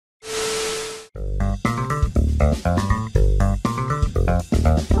Hello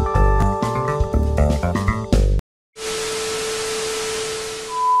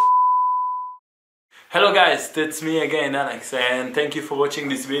guys, that's me again, Alex, and thank you for watching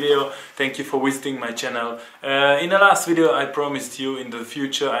this video. Thank you for visiting my channel. In the last video I promised you in the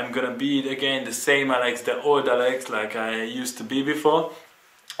future I'm gonna be again the same Alex, the old Alex like I used to be before.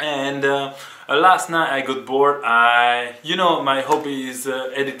 And last night I got bored. You know, my hobby is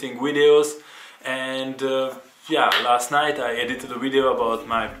editing videos, and yeah, last night I edited a video about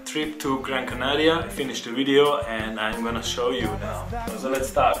my trip to Gran Canaria. I finished the video and I'm gonna show you now. So let's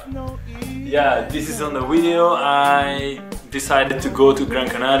start. Yeah, this is on the video. I decided to go to Gran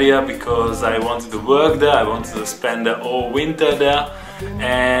Canaria because I wanted to work there, I wanted to spend the whole winter there,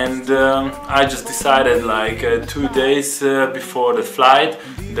 and I just decided like 2 days before the flight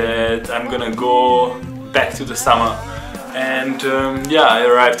that I'm gonna go back to the summer. And yeah, I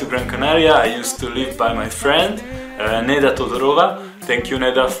arrived to Gran Canaria. I used to live by my friend Neda Todorova. Thank you,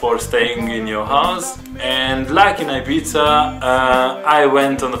 Neda, for staying in your house. And like in Ibiza, I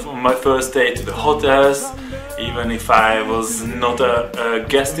went on my first day to the hotels, even if I was not a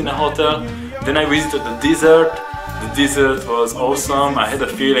guest in a hotel. Then I visited the desert. The desert was awesome. I had a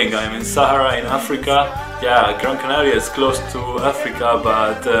feeling I'm in Sahara in Africa. Yeah, Gran Canaria is close to Africa,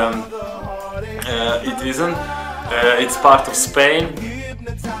 but it isn't. It's part of Spain.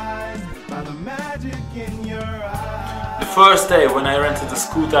 The first day when I rented the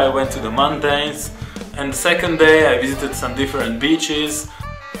scooter I went to the mountains, and the second day I visited some different beaches.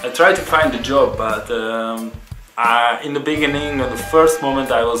 I tried to find a job, but in the beginning, at the first moment,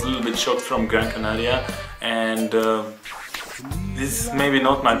 I was a little bit shocked from Gran Canaria, and this is maybe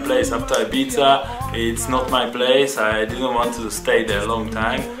not my place. After Ibiza, it's not my place. I didn't want to stay there a long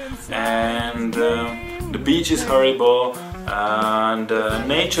time, and the beach is horrible, and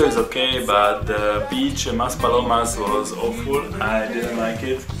nature is okay, but the beach, Maspalomas, was awful. I didn't like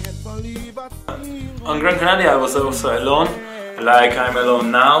it. On Gran Canaria I was also alone, like I'm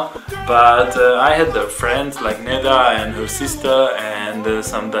alone now, but I had friends like Neda and her sister and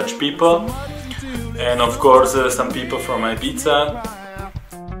some Dutch people, and of course some people from Ibiza.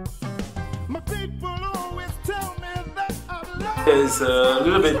 It's a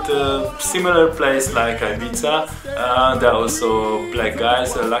little bit similar place like Ibiza. There are also black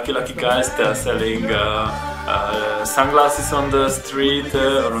guys, lucky guys. They are selling sunglasses on the street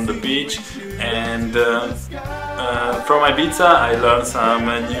or on the beach. And from Ibiza I learned some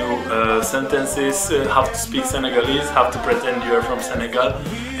new sentences, how to speak Senegalese, how to pretend you are from Senegal.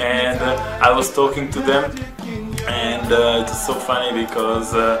 And I was talking to them. And it was so funny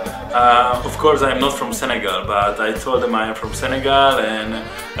because of course I'm not from Senegal, but I told them I am from Senegal, and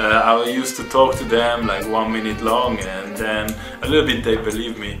I used to talk to them like 1 minute long, and then a little bit they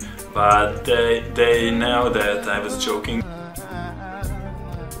believe me, but they know that I was joking.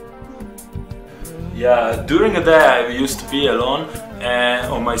 Yeah, during the day I used to be alone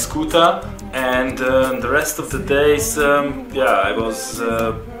on my scooter, and the rest of the days yeah, I was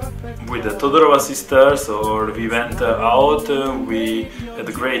with the Todorova sisters, or we went out, we had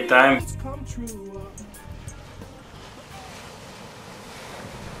a great time.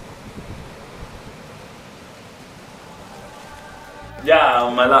 Yeah,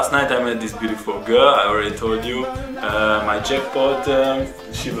 on my last night I met this beautiful girl, I already told you, my jackpot.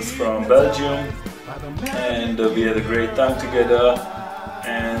 She was from Belgium, and we had a great time together.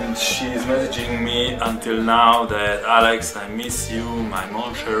 And she's messaging me until now that Alex, I miss you, my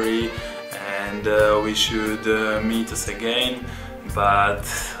mon chéri, and we should meet us again, but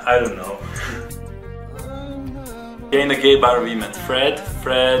I don't know. In the gay bar we met Fred.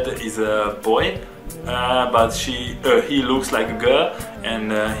 Fred is a boy, but he looks like a girl,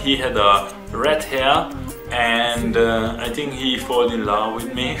 and he had a red hair, and I think he fell in love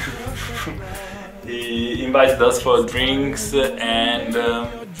with me. He invited us for drinks, and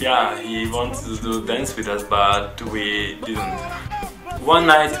yeah, he wanted to dance with us, but we didn't. One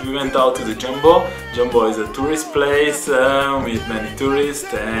night we went out to the Jumbo. Jumbo is a tourist place with many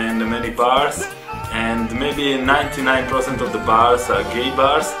tourists and many bars, and maybe 99% of the bars are gay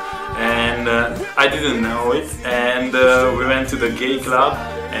bars, and I didn't know it, and we went to the gay club,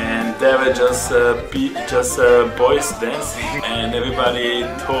 and there were just boys dancing, and everybody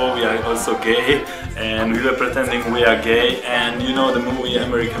thought we are also gay, and we were pretending we are gay. And you know the movie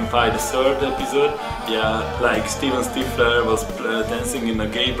American Pie, the third episode? Yeah, like Steven Stifler was dancing in a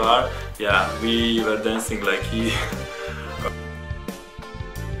gay bar. Yeah, we were dancing like he.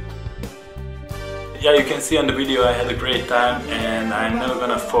 Yeah, you can see on the video I had a great time, and I'm never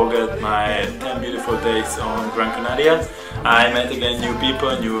gonna forget my 10 beautiful days on Gran Canaria. I met again new people,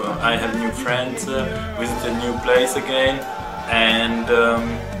 I have new friends, visit a new place again, and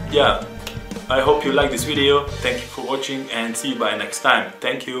yeah, I hope you like this video. Thank you for watching and see you by next time.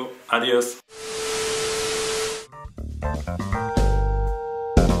 Thank you, adios.